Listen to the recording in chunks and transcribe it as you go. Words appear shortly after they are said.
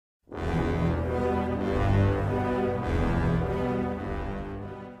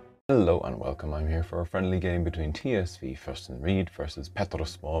Hello and welcome. I'm here for a friendly game between TSV Forstenried versus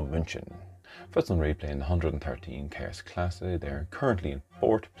Petrolspor München. Forstenried play in the 113 KS Klasse. They're currently in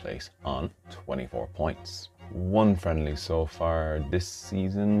 4th place on 24 points. One friendly so far this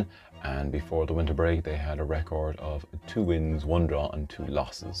season, and before the winter break they had a record of 2 wins, 1 draw and 2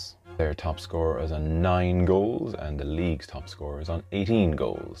 losses. Their top scorer is on 9 goals and the league's top scorer is on 18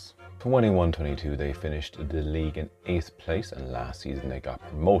 goals. 21-22 they finished the league in 8th place, and last season they got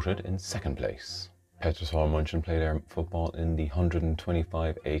promoted in 2nd place. Petrolspor München play their football in the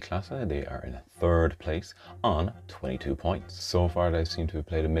 125A Klasse. They are in 3rd place on 22 points. So far they seem to have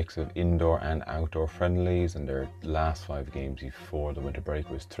played a mix of indoor and outdoor friendlies, and their last 5 games before the winter break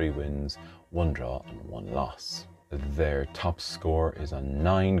was 3 wins, 1 draw and 1 loss. Their top score is on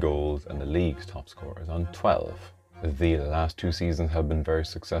 9 goals and the league's top score is on 12. The last 2 seasons have been very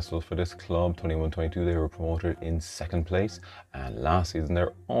successful for this club. 21-22 they were promoted in 2nd place, and last season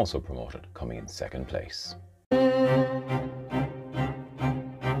they're also promoted, coming in 2nd place.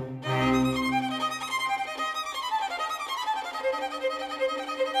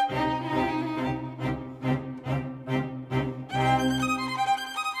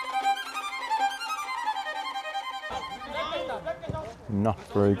 Not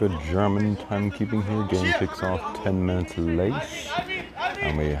very good German timekeeping here. Game kicks off 10 minutes late.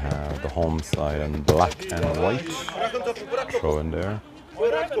 And we have the home side in black and white. Throw in there.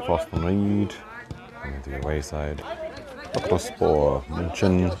 Forstenried. And the away side, Petrolspor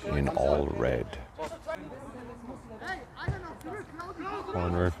München in all red.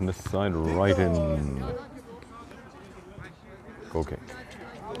 Corner from this side, right in. Go kick.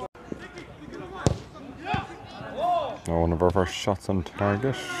 One of our first shots on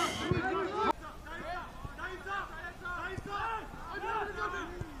target.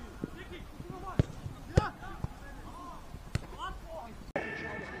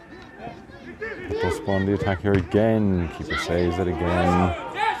 Postpone the attack here again. Keeper saves it again.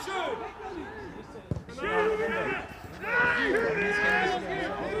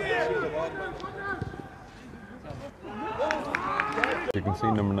 You can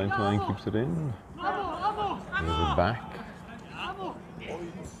see number 99 keeps it in. Here's it back.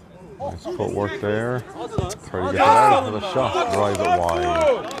 Nice footwork there. Try to get it out for the shot. Drive it wide.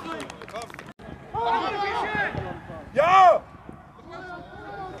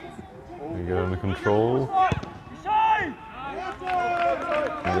 We get under control.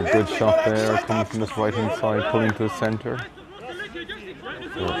 And a good shot there, coming from this right hand side, pulling to the centre.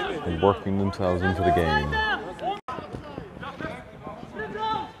 So working themselves into the game.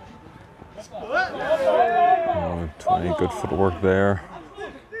 Good footwork there.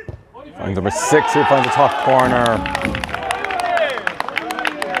 Finds number 6 here, finds the top corner.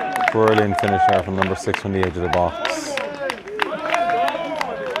 Brilliant finish there from number 6 on the edge of the box.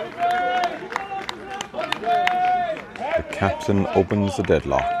 The captain opens the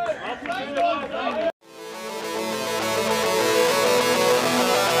deadlock.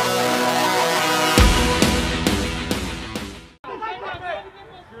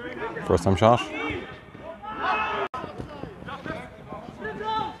 First time shot.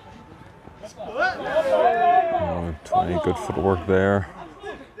 Good footwork there.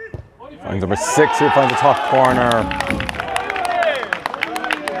 Finds number 6 here, finds the top corner.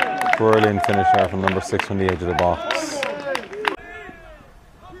 Brilliant finish there from number 6 on the edge of the box.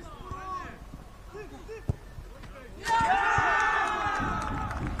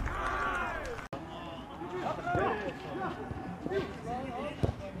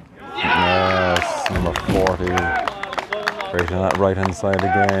 Yes, number 40. Right on that right hand side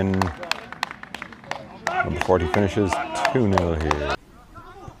again. Number 40 finishes 2-0 here.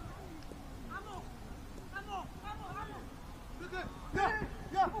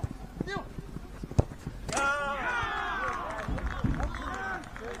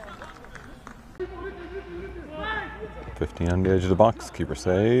 $15 on the edge of the box, keeper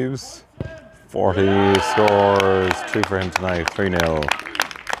saves. 40 scores, 3 for him tonight, 3-0.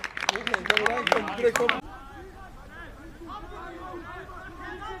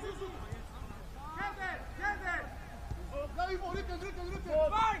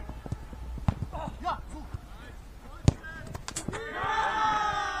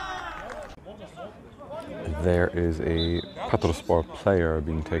 There is a Petrolspor player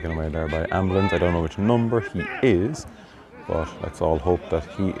being taken away there by ambulance. I don't know which number he is, but let's all hope that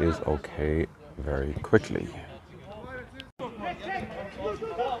he is okay very quickly.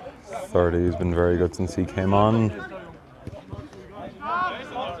 30 has been very good since he came on.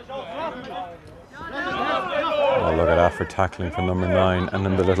 Oh, look at that for tackling for number 9, and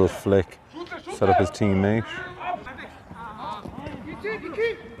then the little flick set up his teammate.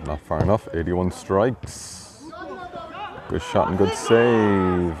 Not far enough, 81 strikes. Good shot and good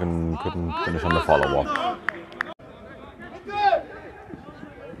save, and couldn't finish on the follow-up.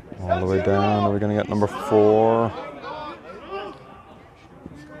 All the way down, are we going to get number 4?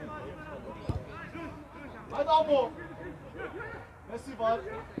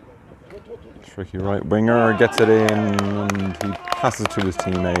 Tricky right winger gets it in, and he passes to his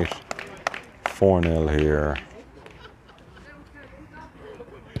teammate. 4-0 here.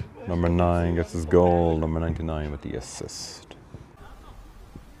 Number 9 gets his goal, number 99 with the assist.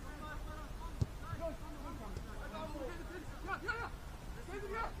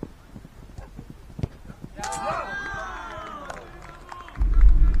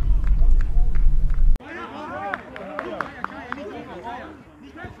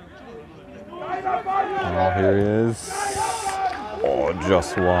 Oh, here he is. Oh,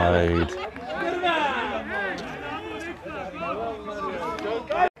 just wide.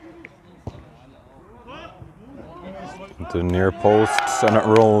 To the near post, and it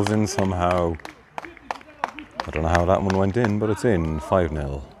rolls in somehow. I don't know how that one went in, but it's in.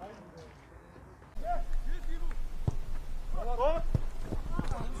 5-0.